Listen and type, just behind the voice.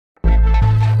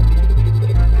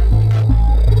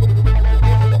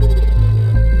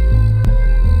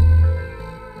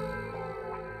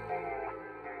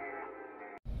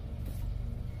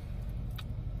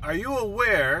you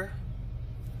aware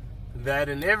that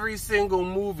in every single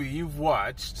movie you've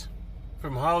watched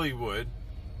from Hollywood,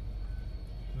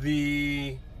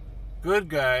 the good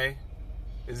guy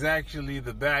is actually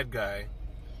the bad guy,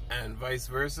 and vice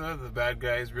versa, the bad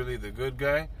guy is really the good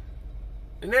guy?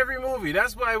 In every movie.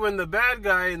 That's why when the bad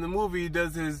guy in the movie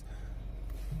does his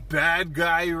bad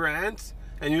guy rant,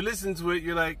 and you listen to it,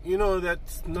 you're like, you know,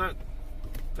 that's not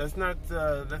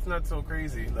so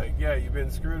crazy. Like, yeah, you've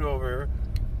been screwed over,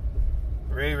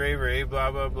 Ray, blah,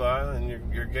 blah, blah, and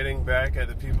you're getting back at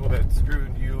the people that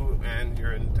screwed you and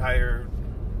your entire,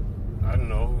 I don't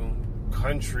know,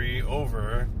 country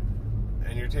over,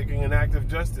 and you're taking an act of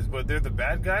justice, but they're the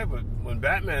bad guy. But when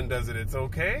Batman does it, it's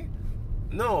okay?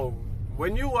 No.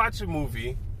 When you watch a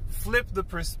movie, flip the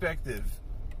perspective.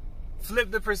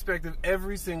 Flip the perspective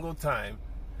every single time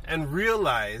and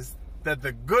realize that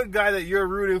the good guy that you're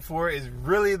rooting for is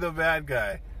really the bad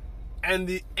guy.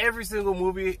 And every single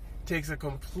movie takes a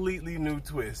completely new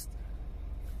twist.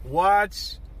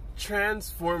 Watch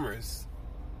Transformers.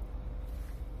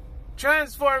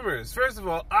 Transformers. First of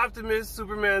all, Optimus,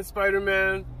 Superman,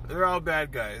 Spider-Man, they're all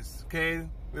bad guys, okay?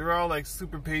 They're all like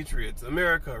super patriots.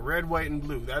 America, red, white, and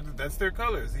blue. That's their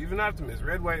colors. Even Optimus,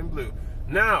 red, white, and blue.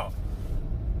 Now,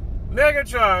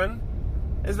 Megatron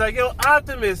is like, yo,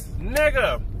 Optimus,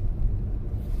 nigga,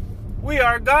 we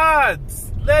are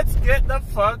gods. Let's get the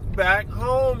fuck back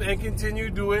home and continue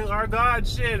doing our god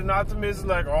shit. And Optimus is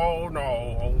like, oh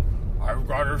no, I've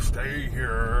got to stay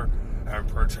here and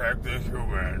protect the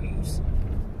humans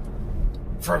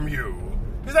from you.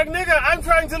 He's like, nigga, I'm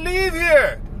trying to leave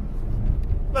here.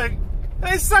 Like,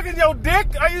 they sucking your dick?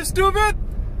 Are you stupid?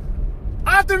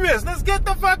 Optimus, let's get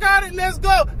the fuck out of it. Let's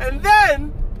go. And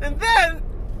then,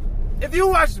 if you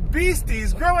watched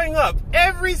Beasties growing up,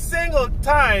 every single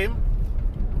time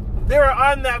they were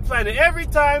on that planet, every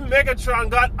time Megatron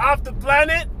got off the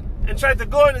planet and tried to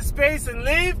go into space and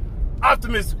leave,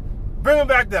 Optimus, bring him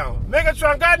back down.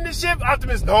 Megatron got in the ship,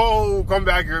 Optimus, no, come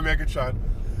back here, Megatron.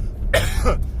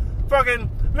 Fucking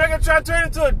Megatron turned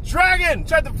into a dragon,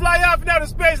 tried to fly off into outer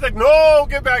space, like, no,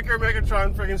 get back here,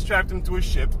 Megatron. Freaking strapped him to a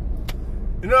ship.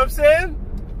 You know what I'm saying?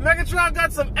 Megatron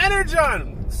got some energy on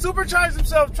him, supercharged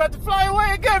himself, tried to fly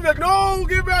away again, like, no,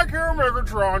 get back here,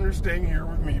 Megatron, you're staying here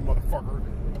with me, motherfucker.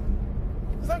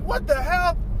 It's like, what the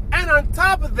hell? And on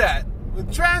top of that,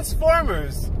 with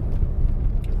Transformers,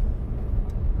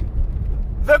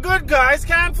 the good guys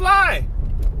can't fly.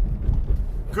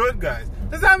 Good guys.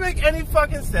 Does that make any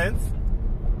fucking sense?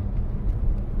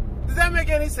 Does that make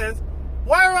any sense?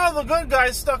 Why are all the good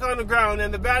guys stuck on the ground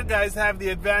and the bad guys have the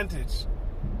advantage?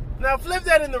 Now flip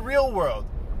that in the real world.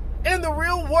 In the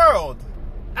real world,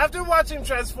 after watching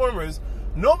Transformers,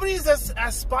 nobody's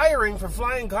aspiring for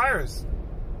flying cars.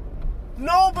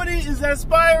 Nobody is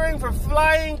aspiring for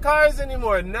flying cars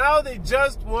anymore. Now they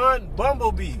just want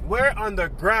Bumblebee. We're on the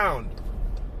ground.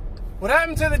 What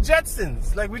happened to the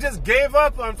Jetsons? Like, we just gave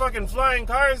up on fucking flying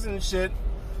cars and shit.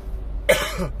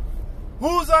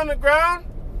 Who's on the ground?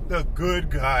 The good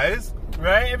guys,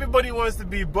 right? Everybody wants to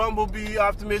be Bumblebee,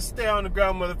 Optimus, stay on the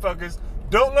ground, motherfuckers.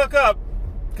 Don't look up,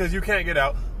 because you can't get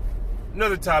out.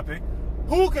 Another topic.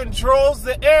 Who controls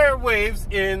the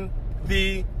airwaves in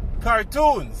the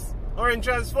cartoons or in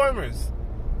Transformers?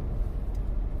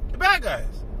 The bad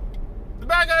guys. The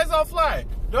bad guys all fly.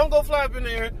 Don't go fly up in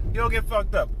the air. You'll get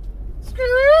fucked up.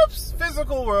 Scoops!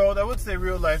 Physical world. I would say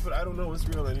real life, but I don't know what's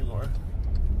real anymore.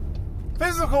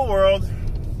 Physical world.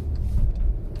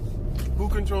 Who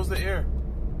controls the air?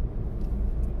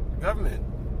 The government.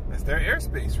 That's their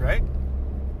airspace, right?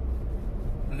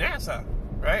 NASA,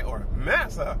 right? Or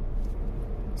massa.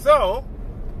 So,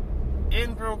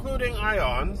 in Procluding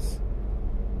Ions,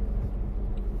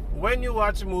 when you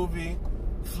watch a movie,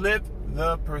 flip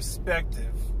the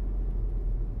perspective.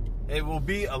 It will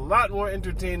be a lot more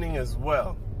entertaining as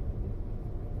well.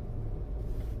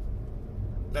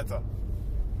 That's all.